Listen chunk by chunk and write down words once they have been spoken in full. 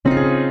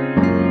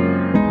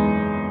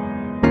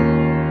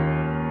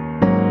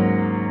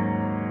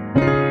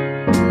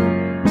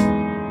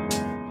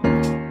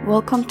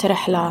Welcome to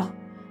Rihla,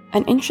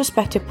 an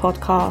introspective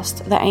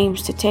podcast that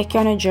aims to take you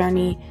on a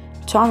journey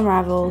to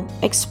unravel,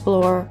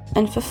 explore,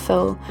 and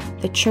fulfill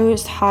the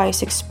truest,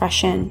 highest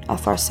expression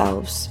of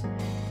ourselves.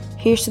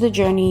 Here's to the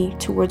journey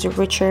towards a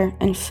richer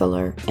and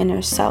fuller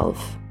inner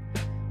self.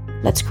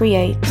 Let's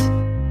create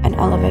and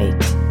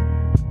elevate.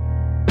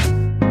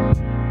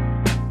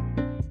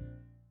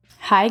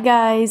 Hi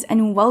guys,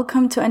 and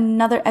welcome to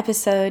another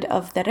episode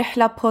of the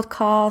Rihla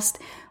podcast.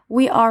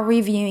 We are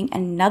reviewing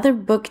another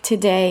book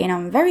today, and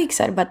I'm very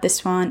excited about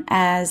this one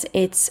as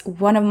it's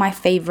one of my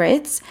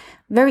favorites.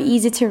 Very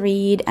easy to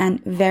read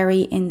and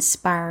very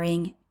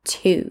inspiring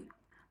too.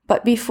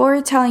 But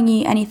before telling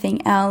you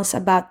anything else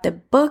about the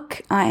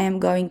book, I am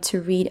going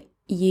to read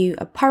you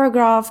a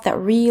paragraph that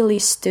really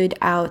stood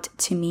out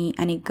to me,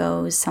 and it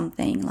goes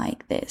something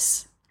like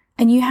this.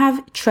 And you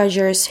have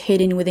treasures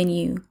hidden within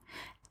you,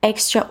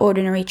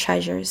 extraordinary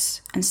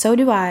treasures, and so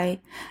do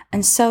I,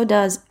 and so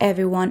does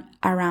everyone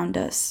around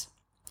us.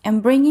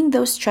 And bringing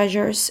those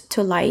treasures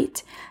to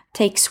light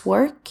takes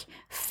work,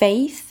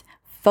 faith,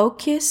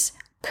 focus,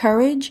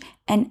 courage,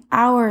 and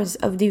hours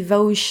of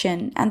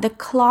devotion, and the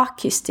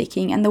clock is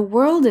ticking and the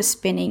world is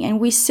spinning, and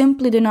we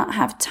simply do not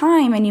have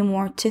time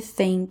anymore to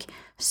think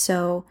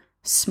so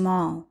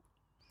small.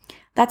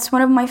 That's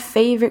one of my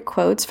favorite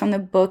quotes from the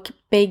book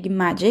Big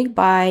Magic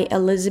by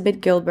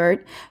Elizabeth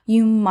Gilbert.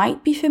 You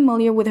might be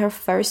familiar with her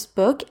first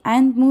book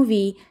and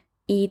movie,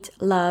 Eat,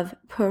 Love,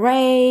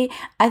 Pray.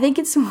 I think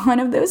it's one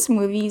of those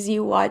movies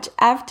you watch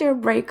after a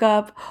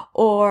breakup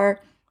or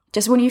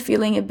just when you're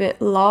feeling a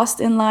bit lost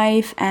in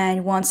life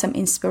and want some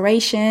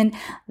inspiration.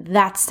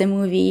 That's the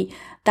movie.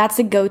 That's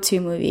a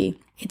go-to movie.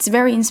 It's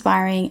very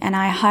inspiring, and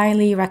I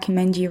highly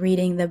recommend you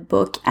reading the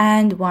book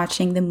and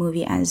watching the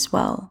movie as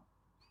well.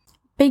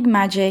 Big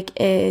Magic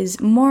is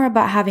more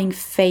about having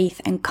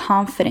faith and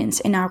confidence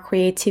in our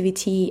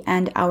creativity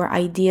and our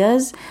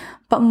ideas,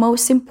 but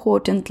most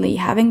importantly,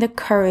 having the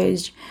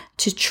courage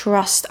to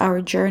trust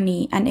our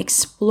journey and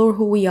explore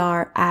who we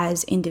are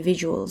as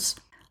individuals.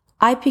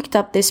 I picked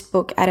up this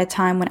book at a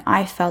time when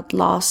I felt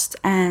lost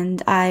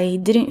and I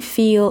didn't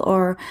feel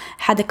or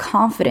had the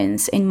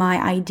confidence in my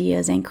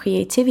ideas and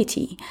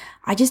creativity.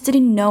 I just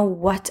didn't know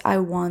what I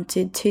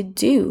wanted to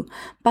do.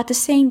 But at the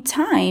same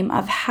time,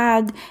 I've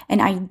had an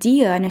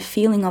idea and a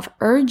feeling of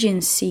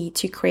urgency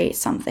to create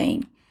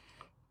something.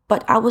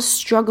 But I was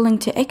struggling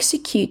to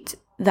execute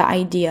the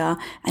idea,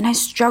 and I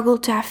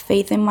struggled to have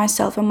faith in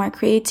myself and my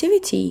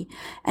creativity.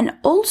 And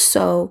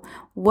also,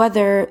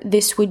 whether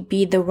this would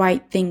be the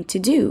right thing to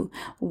do.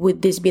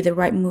 Would this be the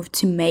right move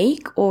to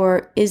make,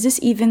 or is this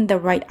even the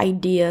right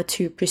idea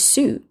to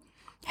pursue?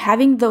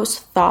 Having those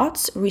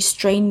thoughts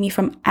restrained me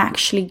from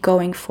actually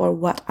going for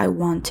what I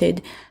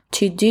wanted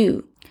to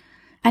do.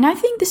 And I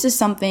think this is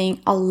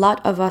something a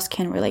lot of us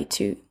can relate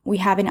to. We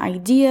have an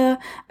idea,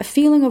 a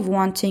feeling of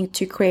wanting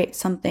to create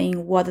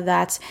something, whether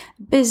that's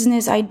a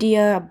business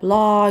idea, a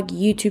blog,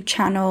 YouTube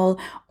channel,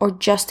 or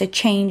just a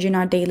change in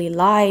our daily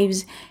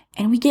lives.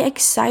 And we get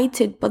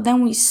excited, but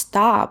then we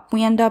stop.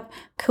 We end up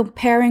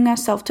comparing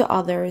ourselves to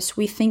others.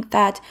 We think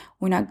that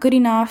we're not good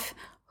enough.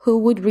 Who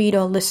would read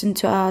or listen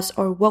to us,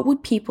 or what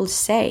would people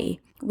say?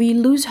 We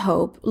lose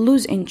hope,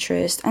 lose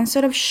interest, and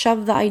sort of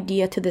shove the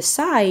idea to the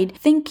side,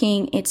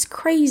 thinking it's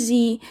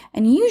crazy,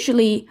 and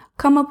usually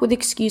come up with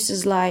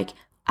excuses like,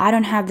 I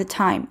don't have the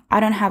time, I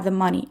don't have the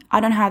money,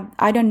 I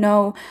don't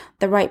know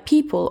the right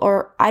people,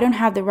 or I don't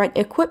have the right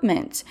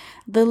equipment.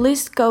 The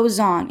list goes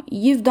on.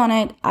 You've done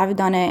it, I've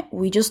done it,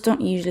 we just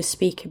don't usually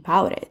speak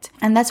about it.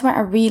 And that's why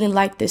I really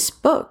like this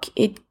book.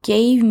 It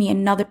gave me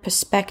another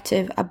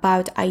perspective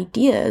about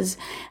ideas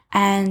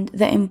and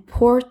the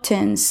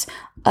importance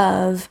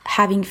of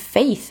having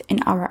faith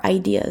in our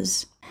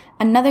ideas.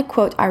 Another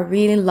quote I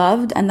really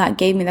loved and that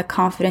gave me the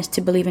confidence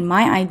to believe in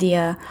my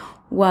idea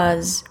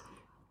was,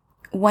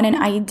 when an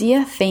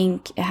idea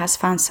think it has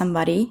found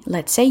somebody,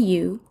 let's say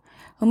you,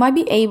 who might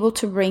be able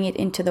to bring it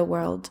into the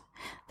world,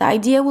 the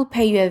idea will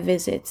pay you a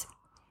visit.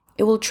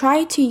 It will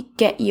try to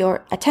get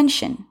your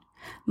attention.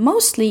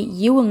 Mostly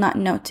you will not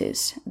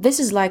notice.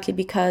 This is likely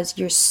because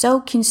you're so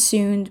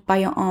consumed by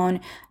your own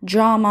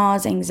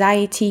dramas,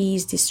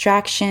 anxieties,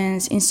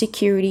 distractions,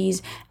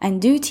 insecurities, and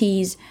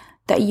duties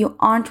that you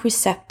aren't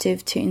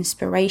receptive to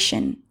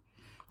inspiration.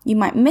 You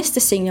might miss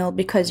the signal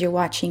because you're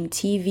watching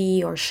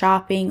TV or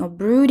shopping or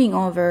brooding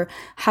over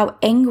how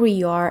angry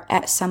you are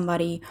at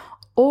somebody,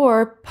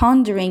 or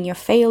pondering your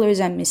failures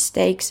and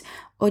mistakes,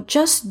 or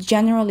just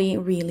generally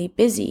really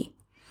busy.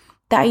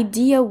 The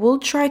idea will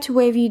try to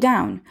weigh you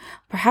down,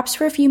 perhaps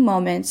for a few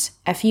moments,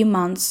 a few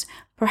months,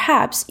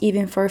 perhaps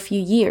even for a few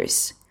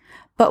years.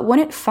 But when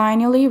it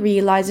finally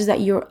realizes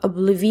that you're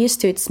oblivious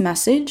to its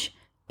message,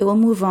 it will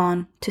move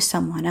on to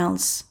someone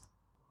else.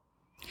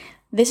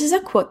 This is a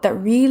quote that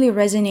really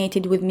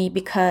resonated with me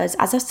because,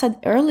 as I said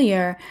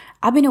earlier,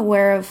 I've been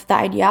aware of the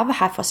idea I've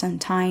had for some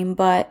time,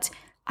 but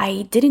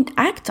I didn't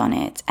act on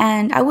it.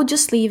 And I would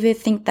just leave it,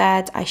 think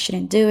that I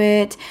shouldn't do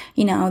it.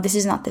 This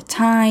is not the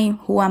time.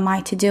 Who am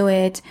I to do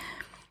it?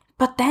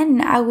 But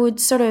then I would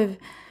sort of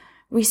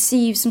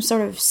receive some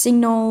sort of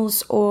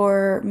signals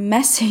or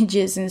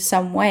messages in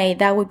some way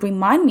that would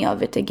remind me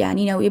of it again.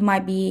 It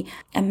might be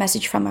a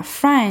message from a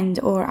friend,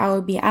 or I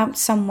would be out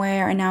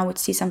somewhere and I would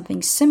see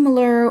something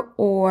similar,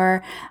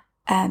 or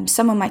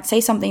someone might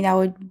say something that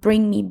would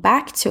bring me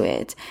back to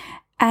it.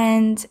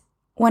 And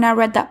when I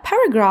read that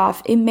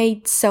paragraph, it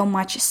made so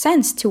much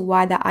sense to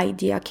why that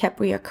idea kept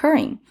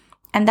reoccurring.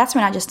 And that's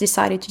when I just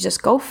decided to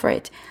just go for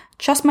it.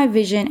 Trust my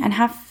vision and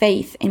have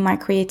faith in my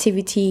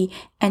creativity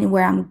and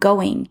where I'm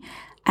going.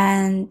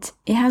 And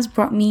it has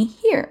brought me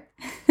here.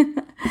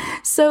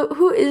 So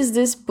who is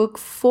this book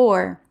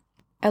for?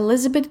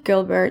 Elizabeth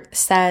Gilbert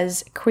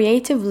says,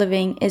 creative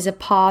living is a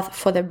path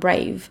for the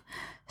brave.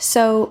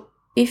 So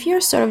if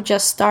you're sort of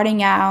just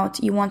starting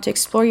out, you want to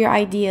explore your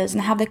ideas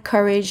and have the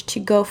courage to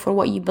go for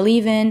what you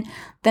believe in,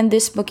 then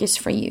this book is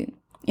for you.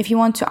 If you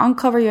want to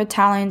uncover your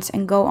talents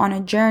and go on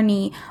a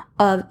journey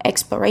of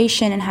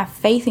exploration and have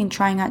faith in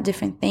trying out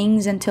different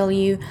things until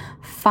you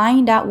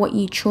find out what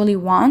you truly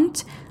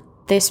want,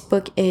 this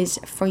book is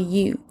for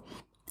you.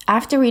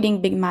 After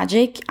reading Big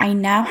Magic, I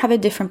now have a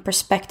different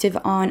perspective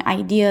on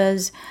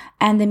ideas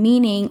and the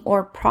meaning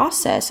or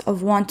process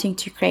of wanting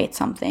to create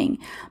something.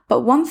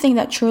 But one thing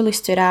that truly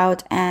stood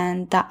out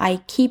and that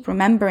I keep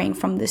remembering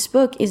from this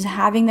book is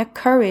having the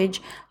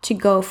courage to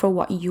go for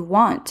what you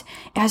want.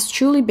 It has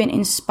truly been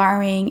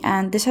inspiring,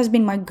 and this has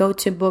been my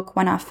go-to book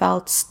when I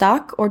felt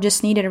stuck or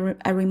just needed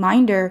a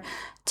reminder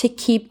to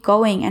keep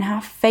going and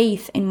have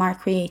faith in my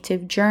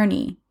creative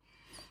journey.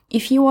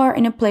 If you are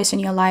in a place in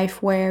your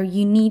life where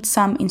you need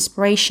some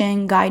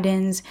inspiration,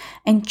 guidance,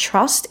 and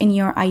trust in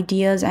your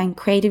ideas and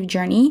creative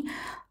journey,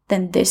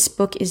 then this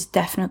book is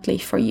definitely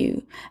for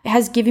you. It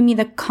has given me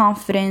the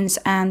confidence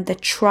and the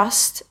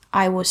trust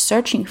I was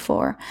searching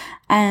for.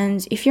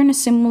 And if you're in a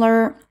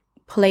similar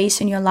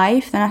place in your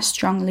life, then I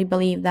strongly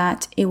believe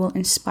that it will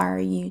inspire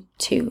you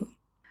too.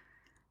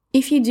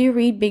 If you do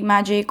read Big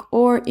Magic,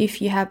 or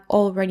if you have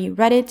already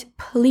read it,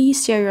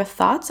 please share your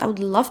thoughts. I would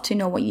love to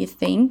know what you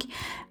think.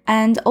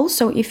 And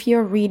also, if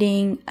you're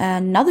reading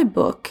another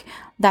book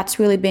that's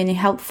really been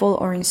helpful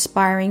or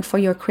inspiring for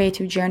your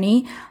creative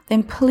journey,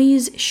 then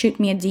please shoot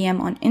me a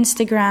DM on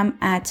Instagram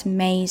at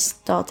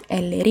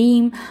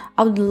mays.ellerim.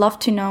 I would love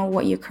to know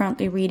what you're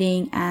currently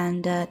reading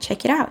and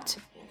check it out.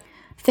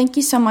 Thank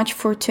you so much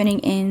for tuning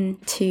in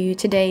to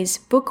today's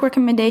book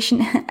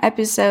recommendation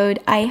episode.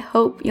 I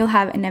hope you'll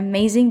have an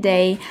amazing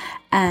day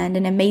and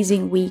an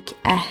amazing week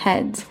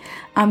ahead.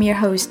 I'm your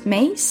host,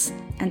 Mays.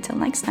 Until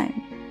next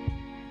time.